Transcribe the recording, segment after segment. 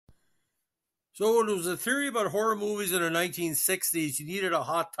So there was a theory about horror movies in the 1960s. You needed a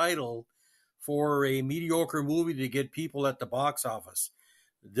hot title for a mediocre movie to get people at the box office.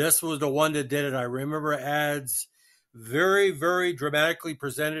 This was the one that did it. I remember ads very, very dramatically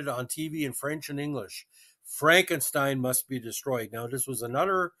presented on TV in French and English. Frankenstein must be destroyed. Now, this was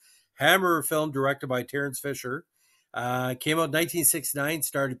another Hammer film directed by Terence Fisher. Came out in 1969,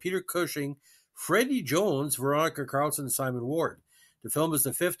 starred Peter Cushing, Freddie Jones, Veronica Carlson, and Simon Ward. The film is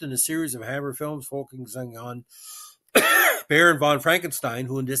the fifth in a series of Hammer films focusing on Baron von Frankenstein,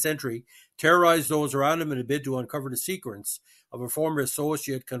 who in this entry terrorized those around him in a bid to uncover the secrets of a former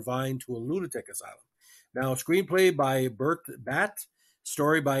associate confined to a lunatic asylum. Now, screenplay by Burt Batt,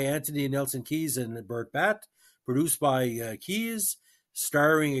 story by Anthony Nelson Keyes and Burt Batt, produced by Keyes,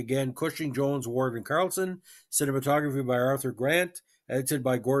 starring again Cushing, Jones, Ward, and Carlson, cinematography by Arthur Grant, edited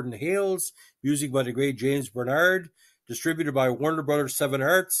by Gordon Hales, music by the great James Bernard, distributed by Warner Brothers Seven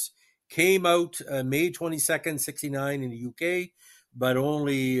Arts, came out May 22nd, 69 in the UK, but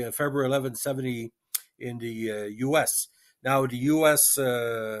only February 11th, 70 in the US. Now, the US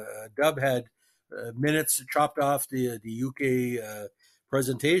dub had minutes chopped off the UK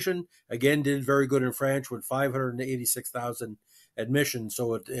presentation. Again, did very good in French with 586,000 admissions,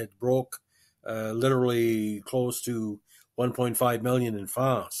 so it broke literally close to 1.5 million in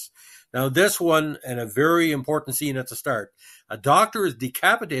France. Now, this one, and a very important scene at the start. A doctor is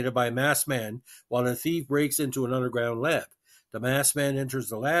decapitated by a masked man while a thief breaks into an underground lab. The masked man enters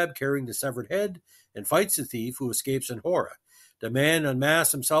the lab carrying the severed head and fights the thief, who escapes in horror. The man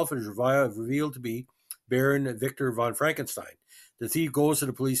unmasks himself and is revealed to be Baron Victor von Frankenstein. The thief goes to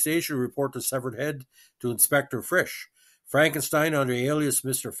the police station to report the severed head to Inspector Frisch. Frankenstein, under alias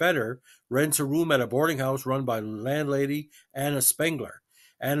Mr. Feder, rents a room at a boarding house run by landlady Anna Spengler.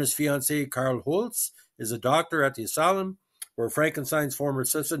 Anna's fiancé, Karl Holtz, is a doctor at the asylum where Frankenstein's former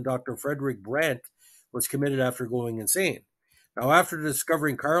assistant, Dr. Frederick Brandt, was committed after going insane. Now, after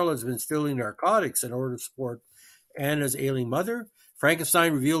discovering Karl has been stealing narcotics in order to support Anna's ailing mother,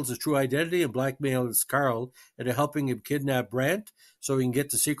 Frankenstein reveals his true identity and blackmails Karl into helping him kidnap Brandt so he can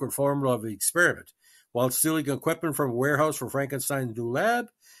get the secret formula of the experiment. While stealing equipment from a warehouse for Frankenstein's new lab,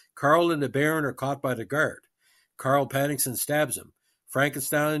 Karl and the Baron are caught by the guard. Karl panics and stabs him.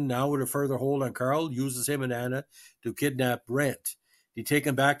 Frankenstein, now with a further hold on Karl, uses him and Anna to kidnap Brandt. They take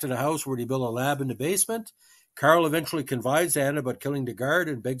him back to the house where they build a lab in the basement. Karl eventually confides to Anna about killing the guard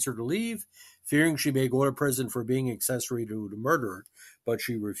and begs her to leave, fearing she may go to prison for being accessory to the murderer, but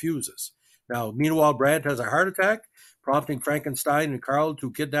she refuses. Now, meanwhile, Brandt has a heart attack, prompting Frankenstein and Karl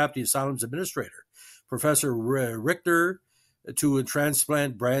to kidnap the asylum's administrator, Professor Richter, to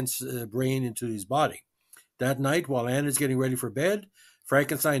transplant Brandt's brain into his body. That night, while Anna is getting ready for bed,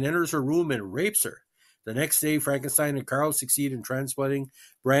 Frankenstein enters her room and rapes her. The next day, Frankenstein and Karl succeed in transplanting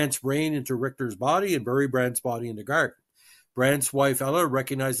Brandt's brain into Richter's body and bury Brandt's body in the garden. Brandt's wife, Ella,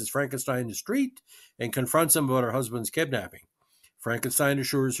 recognizes Frankenstein in the street and confronts him about her husband's kidnapping. Frankenstein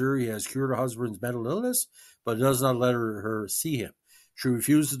assures her he has cured her husband's mental illness, but does not let her see him. She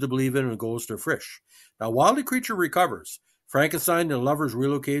refuses to believe him and goes to Frisch. Now, while the creature recovers, Frankenstein and the lovers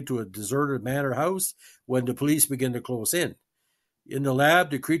relocate to a deserted manor house when the police begin to close in. In the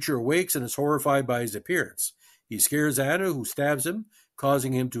lab, the creature awakes and is horrified by his appearance. He scares Anna, who stabs him,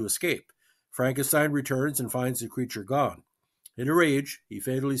 causing him to escape. Frankenstein returns and finds the creature gone. In a rage, he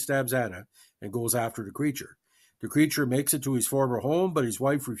fatally stabs Anna and goes after the creature. The creature makes it to his former home, but his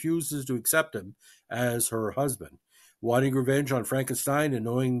wife refuses to accept him as her husband. Wanting revenge on Frankenstein and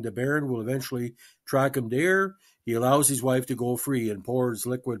knowing the Baron will eventually track him there, he allows his wife to go free and pours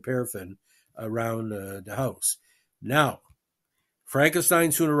liquid paraffin around the house. Now,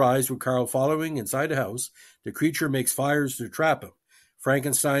 Frankenstein soon arrives with Karl following inside the house. The creature makes fires to trap him.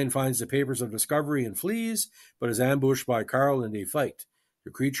 Frankenstein finds the papers of discovery and flees, but is ambushed by Karl and they fight.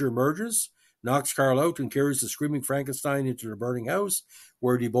 The creature emerges, knocks Karl out, and carries the screaming Frankenstein into the burning house,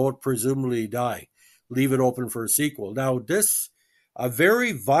 where they both presumably die. Leave it open for a sequel. Now, this, a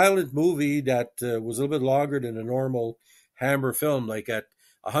very violent movie that was a little bit longer than a normal Hammer film, like at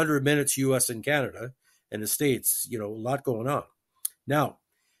 100 minutes US and Canada, and the States, a lot going on. Now,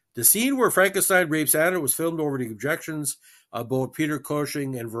 the scene where Frankenstein rapes Anna was filmed over the objections of both Peter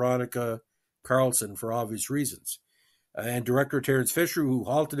Cushing and Veronica Carlson for obvious reasons. And director Terence Fisher, who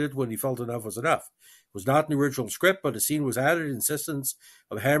halted it when he felt enough was enough. It was not in the original script, but the scene was added at the insistence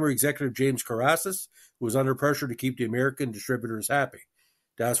of Hammer executive James Carrassus, who was under pressure to keep the American distributors happy.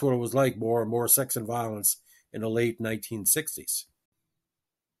 That's what it was like, more and more sex and violence in the late 1960s.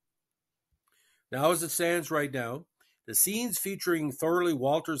 Now, as it stands right now, the scenes featuring Thorley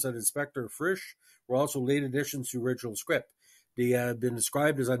Walters and Inspector Frisch were also late additions to the original script. They have been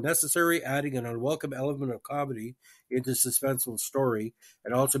described as unnecessary, adding an unwelcome element of comedy into suspenseful story,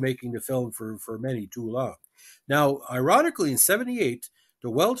 and also making the film for many too long. Now, ironically, in '78, the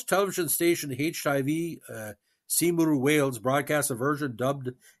Welsh television station HIV Seymour Wales broadcast a version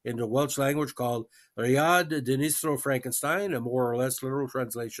dubbed in the Welsh language called Rhiad Dinistro Frankenstein, a more or less literal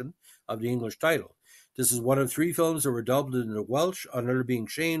translation of the English title. This is one of 3 films that were dubbed in the Welsh, another being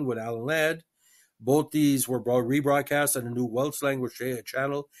Shane with Alan Ladd. Both these were rebroadcast on the new Welsh language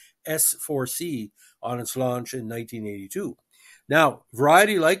channel S4C on its launch in 1982. Now,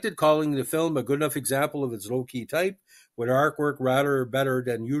 Variety liked it, calling the film a good enough example of its low-key type, with artwork rather better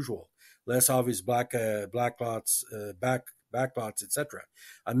than usual, less obvious backlots, etc.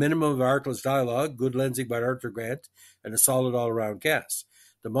 A minimum of artless dialogue, good lensing by Arthur Grant, and a solid all-around cast.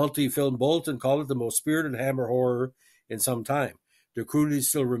 The multi-film Bolton called it the most spirited Hammer horror in some time. The crudities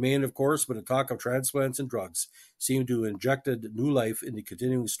still remain, of course, but the talk of transplants and drugs seemed to have injected new life in the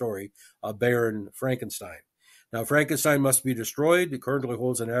continuing story of Baron Frankenstein. Now, Frankenstein Must Be Destroyed. It currently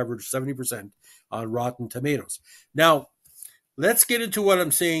holds an average 70% on Rotten Tomatoes. Now, let's get into what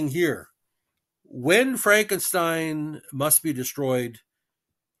I'm saying here. When Frankenstein Must Be Destroyed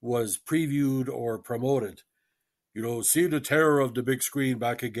was previewed or promoted, see the terror of the big screen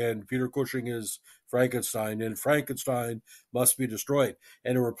back again. Peter Cushing is Frankenstein, and Frankenstein Must Be Destroyed.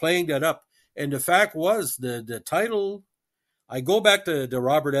 And they were playing that up. And the fact was, the title, I go back to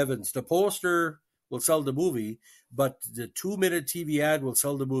Robert Evans, the poster will sell the movie, but the 2-minute TV ad will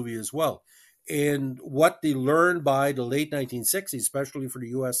sell the movie as well. And what they learned by the late 1960s, especially for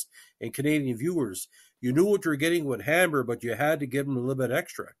the US and Canadian viewers, you knew what you were getting with Hammer, but you had to give them a little bit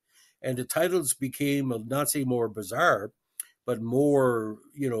extra. And the titles became, not say more bizarre, but more,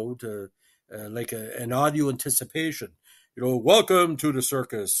 like an audio anticipation. Welcome to the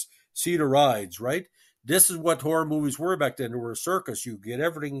circus, see the rides, right? This is what horror movies were back then. They were a circus. You get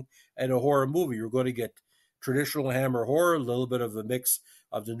everything in a horror movie. You're going to get traditional Hammer horror, a little bit of a mix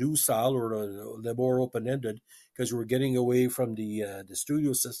of the new style or the more open-ended, because we're getting away from the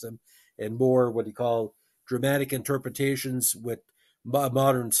studio system and more what you call dramatic interpretations with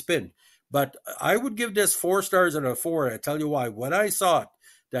modern spin. But I would give this 4 stars out of 4. I tell you why. When I saw it,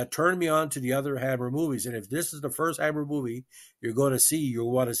 that turned me on to the other Hammer movies. And if this is the first Hammer movie you're going to see,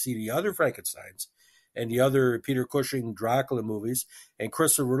 you'll want to see the other Frankensteins and the other Peter Cushing Dracula movies and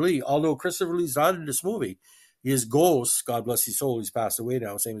Christopher Lee. Although Christopher Lee's not in this movie, his ghost, God bless his soul, he's passed away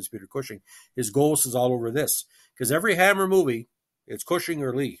now, same as Peter Cushing. His ghost is all over this. Because every Hammer movie, it's Cushing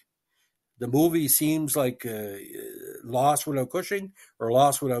or Lee. The movie seems like Lost without Cushing or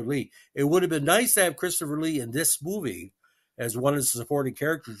Lost without Lee. It would have been nice to have Christopher Lee in this movie as one of the supporting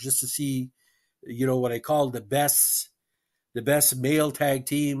characters, just to see, what I call the best male tag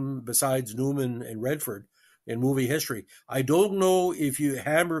team besides Newman and Redford in movie history. I don't know if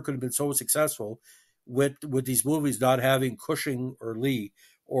Hammer could have been so successful with these movies not having Cushing or Lee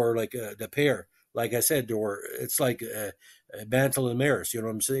or like the pair. Like I said, it's like Mantle and Maris. You know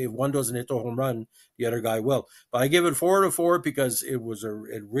what I'm saying? If one doesn't hit the home run, the other guy will. But I give it 4 out of 4 because it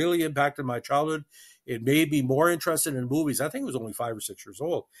really impacted my childhood. It made me more interested in movies. I think it was only 5 or 6 years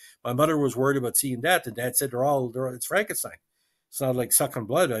old. My mother was worried about seeing that, and Dad said it's Frankenstein. It's not like sucking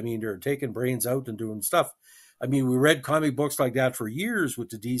blood. I mean, they're taking brains out and doing stuff. I mean, we read comic books like that for years with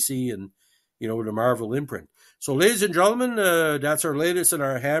the DC and the Marvel imprint. So, ladies and gentlemen, that's our latest in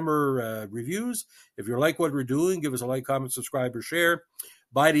our Hammer reviews. If you like what we're doing, give us a like, comment, subscribe, or share.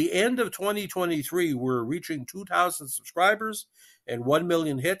 By the end of 2023, we're reaching 2,000 subscribers and 1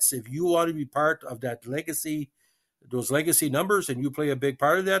 million hits. If you want to be part of that those legacy numbers, and you play a big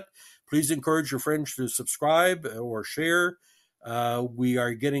part of that, please encourage your friends to subscribe or share. We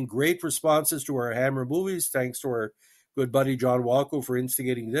are getting great responses to our Hammer movies, thanks to our good buddy John Walco for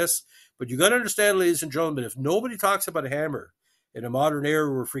instigating this. But you got to understand, ladies and gentlemen, if nobody talks about Hammer in a modern era,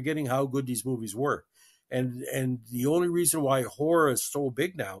 we're forgetting how good these movies were. And the only reason why horror is so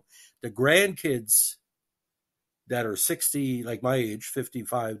big now, the grandkids that are 60, like my age,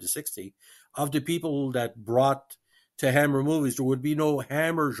 55 to 60, of the people that brought to Hammer movies, there would be no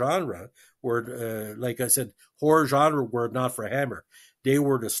Hammer genre where, like I said, horror genre were not for Hammer. They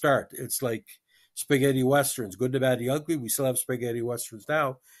were the start. It's like spaghetti westerns, good, the bad, the ugly. We still have spaghetti westerns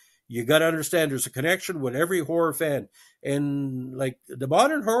now. You got to understand there's a connection with every horror fan. And like the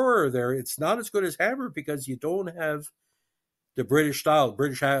modern horror there, it's not as good as Hammer because you don't have the British style.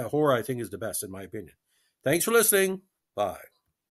 British horror, I think, is the best, in my opinion. Thanks for listening. Bye.